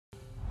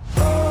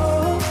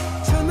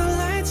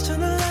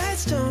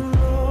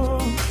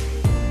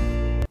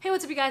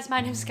what's up you guys, my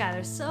name is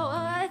Skylar. So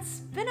it's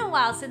been a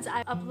while since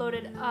I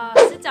uploaded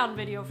a sit-down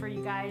video for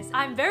you guys.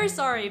 I'm very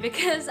sorry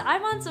because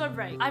I'm on summer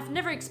break. I've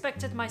never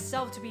expected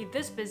myself to be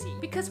this busy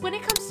because when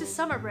it comes to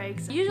summer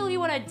breaks, usually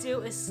what I do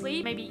is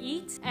sleep, maybe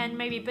eat, and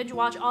maybe binge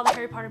watch all the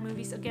Harry Potter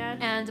movies again,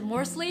 and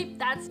more sleep.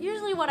 That's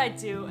usually what I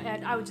do,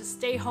 and I would just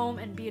stay home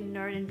and be a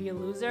nerd and be a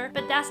loser.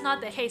 But that's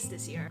not the case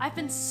this year. I've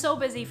been so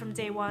busy from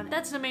day one.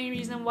 That's the main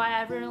reason why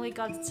I've really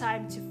got the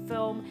time to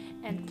film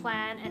and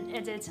plan and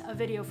edit a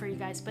video for you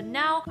guys. But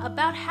now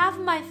about half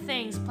of my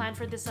things planned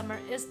for this summer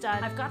is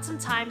done. I've got some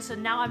time, so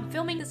now I'm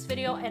filming this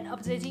video and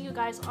updating you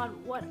guys on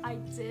what I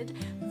did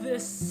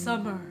this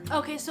summer.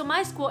 Okay, so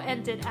my school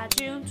ended at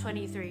June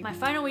 23. My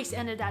final weeks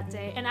ended that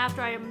day, and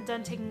after I am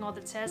done taking all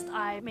the tests,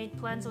 I made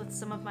plans with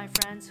some of my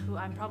friends who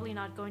I'm probably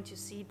not going to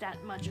see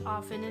that much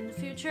often in the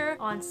future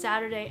on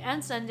Saturday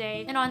and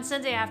Sunday. And on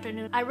Sunday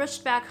afternoon, I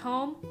rushed back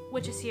home,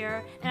 which is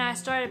here, and I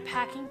started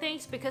packing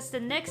things because the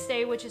next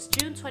day, which is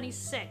June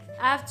 26th,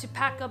 I have to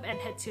pack up and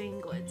head to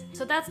England.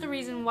 So that's the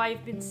reason why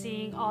you've been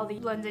seeing all the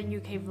London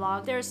UK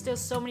vlogs. There are still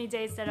so many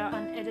days that are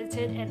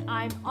unedited and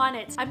I'm on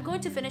it. I'm going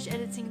to finish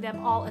editing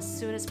them all as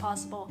soon as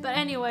possible. But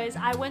anyways,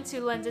 I went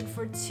to London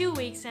for 2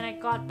 weeks and I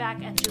got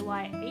back at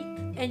July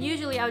 8th. And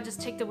usually I would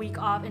just take the week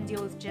off and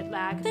deal with jet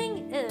lag.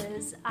 Thing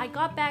is, I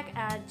got back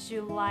at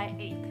July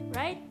 8th,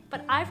 right?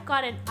 But I've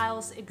got an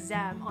IELTS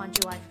exam on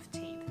July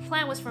 15th. The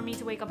plan was for me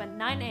to wake up at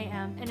 9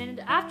 a.m. and in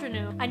the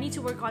afternoon, I need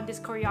to work on this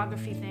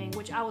choreography thing,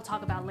 which I will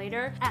talk about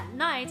later. At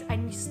night, I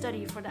need to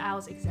study for the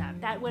IELTS exam.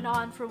 That went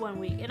on for 1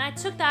 week, and I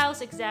took the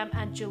IELTS exam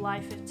on July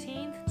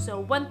 15th. So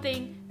one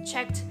thing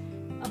checked.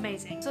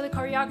 Amazing. So the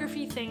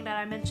choreography thing that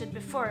I mentioned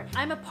before,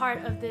 I'm a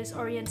part of this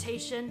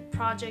orientation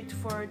project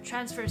for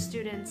transfer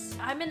students.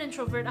 I'm an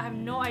introvert. I have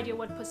no idea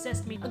what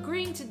possessed me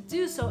agreeing to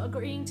do so,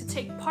 agreeing to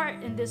take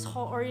part in this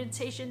whole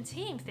orientation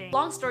team thing.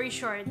 Long story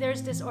short,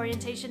 there's this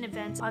orientation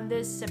event on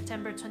this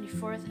September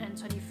 24th and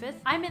 25th.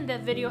 I'm in the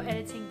video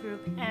editing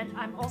group and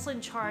I'm also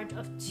in charge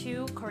of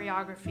 2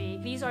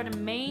 choreography. These are the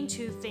main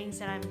 2 things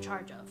that I'm in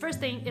charge of. First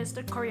thing is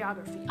the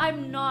choreography.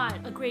 I'm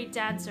not a great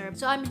dancer,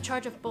 so I'm in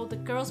charge of both the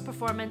girls'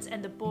 performance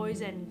and the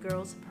boys and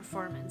girls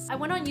performance. I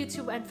went on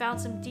YouTube and found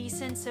some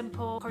decent,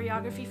 simple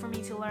choreography for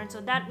me to learn,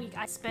 so that week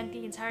I spent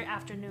the entire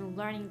afternoon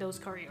learning those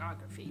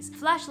choreographies.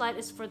 Flashlight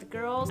is for the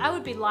girls. I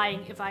would be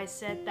lying if I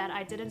said that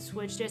I didn't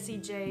switch Jessie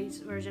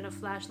J's version of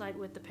Flashlight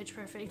with the Pitch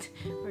Perfect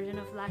version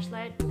of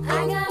Flashlight.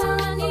 I got all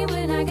I need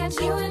when I got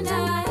you and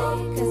I,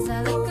 cause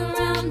I look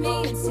around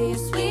me and see a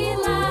sweet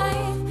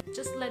life.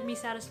 Just let me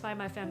satisfy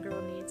my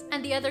fangirl needs.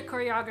 And the other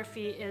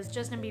choreography is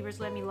Justin Bieber's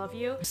Let Me Love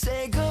You.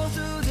 Say go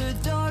through the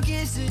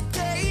darkest of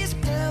days,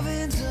 delve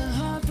into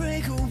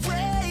heartbreak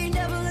away,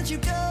 never let you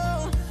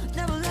go,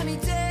 never let me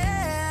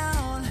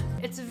down.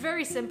 It's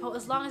very simple.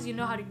 As long as you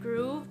know how to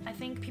groove, I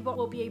think people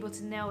will be able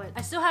to nail it.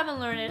 I still haven't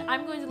learned it.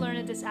 I'm going to learn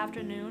it this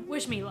afternoon.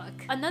 Wish me luck.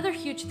 Another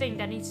huge thing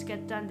that needs to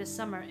get done this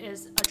summer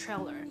is a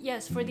trailer.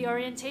 Yes, for the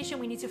orientation,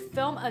 we need to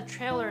film a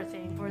trailer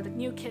thing for the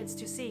new kids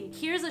to see.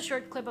 Here's a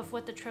short clip of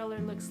what the trailer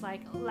looks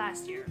like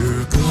last year.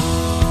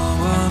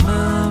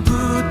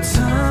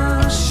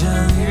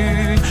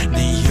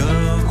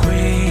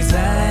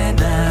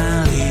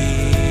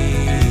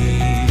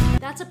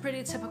 That's a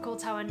pretty typical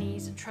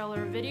Taiwanese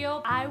trailer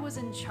video. I was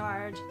in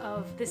charge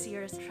of this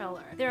year's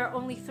trailer. There are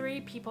only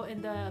 3 people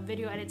in the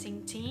video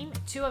editing team.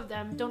 2 of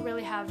them don't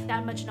really have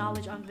that much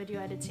knowledge on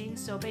video editing,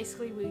 so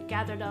basically we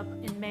gathered up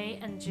in May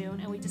and June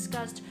and we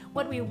discussed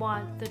what we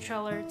want the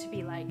trailer to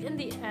be like. In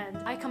the end,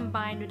 I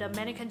combined the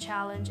mannequin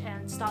challenge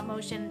and stop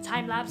motion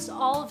time-lapse,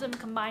 all of them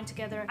combined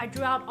together. I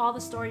drew out all the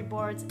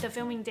storyboards. The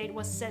filming date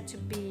was set to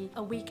be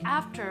a week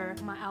after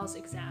my IELTS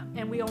exam,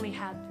 and we only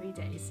had 3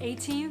 days,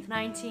 18th,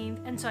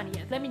 19th, and 20th.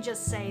 Let me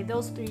just say,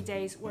 those 3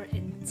 days were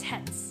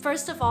intense.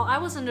 First of all, I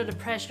was under the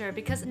pressure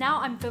because now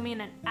I'm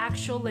filming an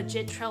actual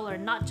legit trailer,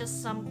 not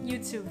just some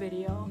YouTube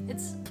video.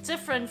 It's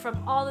different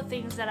from all the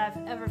things that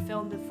I've ever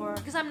filmed before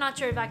because I'm not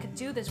sure if I could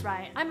do this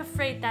right. I'm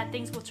afraid that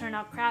things will turn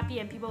out crappy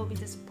and people will be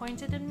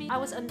disappointed in me. I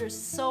was under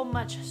so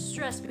much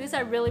stress because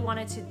I really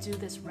wanted to do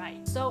this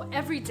right. So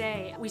every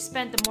day we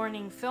spent the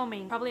morning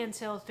filming, probably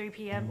until 3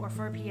 p.m. or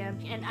 4 p.m.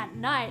 And at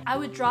night, I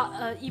would draw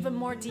an even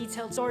more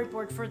detailed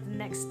storyboard for the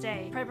next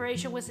day.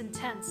 Preparation was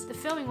intense. The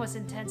filming was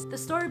intense. The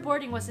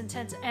storyboarding was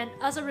intense. And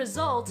as a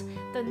result,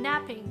 the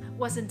napping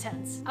was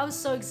intense. I was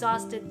so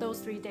exhausted those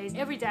 3 days.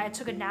 Every day I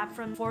took a nap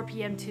from 4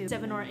 p.m. to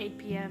 7 or 8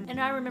 p.m. And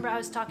I remember I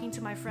was talking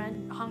to my friend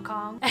in Hong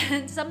Kong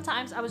and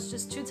sometimes I was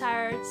just too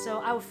tired, so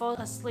I would fall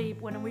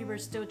asleep when we were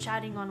still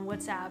chatting on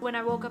WhatsApp. When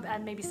I woke up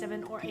at maybe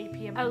 7 or 8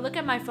 p.m. I would look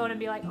at my phone and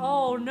be like,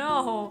 oh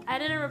no, I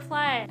didn't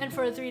reply. And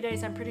for 3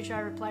 days, I'm pretty sure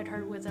I replied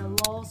her with a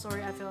lol,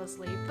 sorry I fell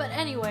asleep. But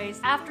anyways,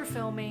 after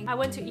filming, I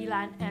went to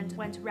Ilan and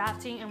went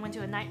rafting and went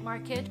to a night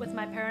market with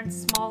my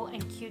parents' small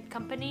and cute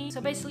company.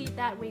 So basically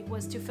that week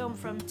was to film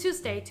from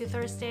Tuesday to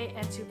Thursday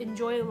and to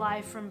enjoy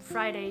life from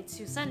Friday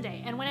to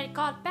Sunday. And when I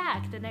got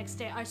back the next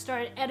day, I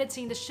started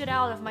editing the shit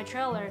out of my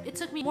trailer. It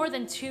took me more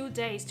than 2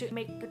 days to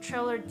make the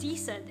trailer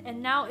decent,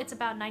 and now it's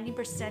about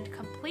 90%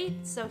 complete.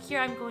 So here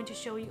I'm going to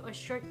show you a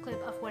short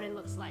clip of what it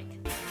looks like.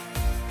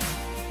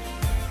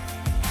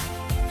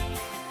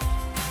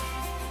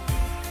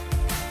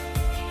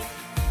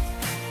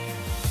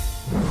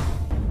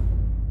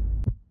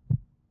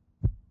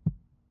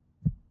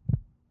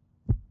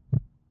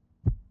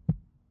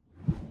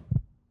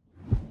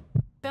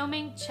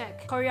 Filming,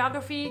 check.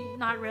 Choreography,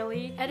 not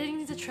really.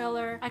 Editing the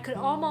trailer, I could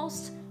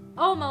almost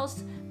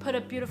put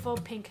a beautiful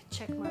pink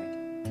check mark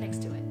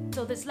next to it.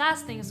 So this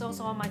last thing is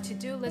also on my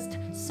to-do list,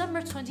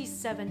 summer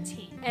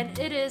 2017. And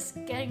it is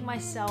getting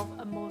myself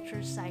a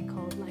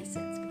motorcycle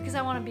license because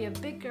I want to be a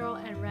big girl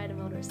and ride a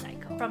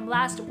motorcycle. From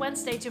last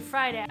Wednesday to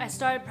Friday, I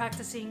started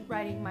practicing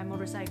riding my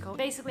motorcycle.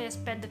 Basically, I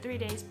spent the 3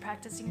 days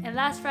practicing, and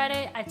last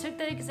Friday, I took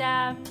the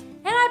exam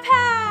and I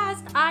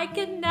passed! I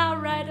can now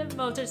ride a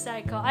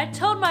motorcycle. I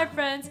told my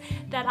friends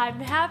that I'm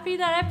happy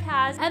that I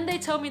passed, and they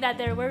told me that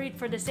they're worried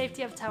for the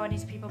safety of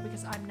Taiwanese people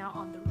because I'm now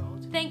on the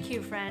road. Thank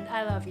you, friend.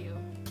 I love you.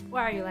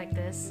 Why are you like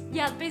this?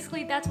 Yeah,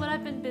 basically that's what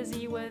I've been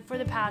busy with for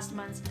the past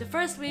months. The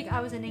first week I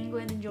was in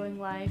England enjoying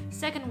life.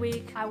 Second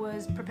week I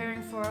was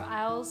preparing for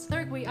IELTS.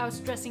 Third week I was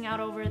stressing out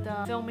over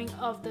the filming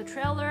of the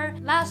trailer.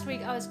 Last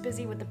week I was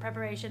busy with the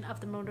preparation of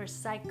the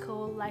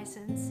motorcycle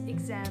license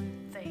exam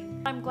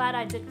thing. I'm glad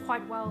I did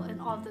quite well in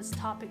all this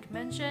topic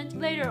mentioned.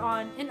 Later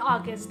on in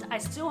August, I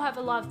still have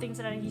a lot of things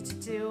that I need to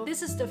do.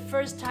 This is the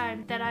first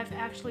time that I've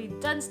actually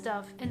done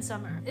stuff in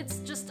summer. It's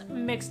just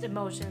mixed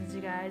emotions,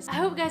 you guys. I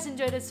hope you guys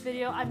enjoyed this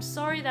video. I'm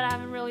sorry that I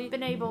haven't really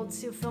been able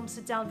to film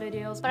sit-down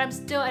videos, but I'm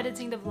still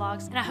editing the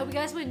vlogs, and I hope you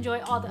guys will enjoy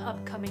all the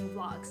upcoming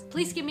vlogs.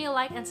 Please give me a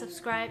like and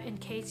subscribe in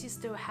case you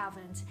still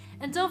haven't.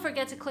 And don't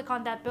forget to click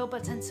on that bell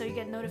button so you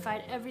get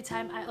notified every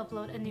time I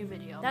upload a new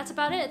video. That's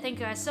about it. Thank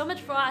you guys so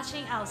much for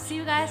watching. I'll see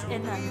you guys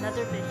in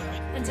another video.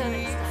 Until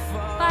next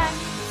time.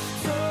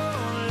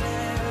 Bye!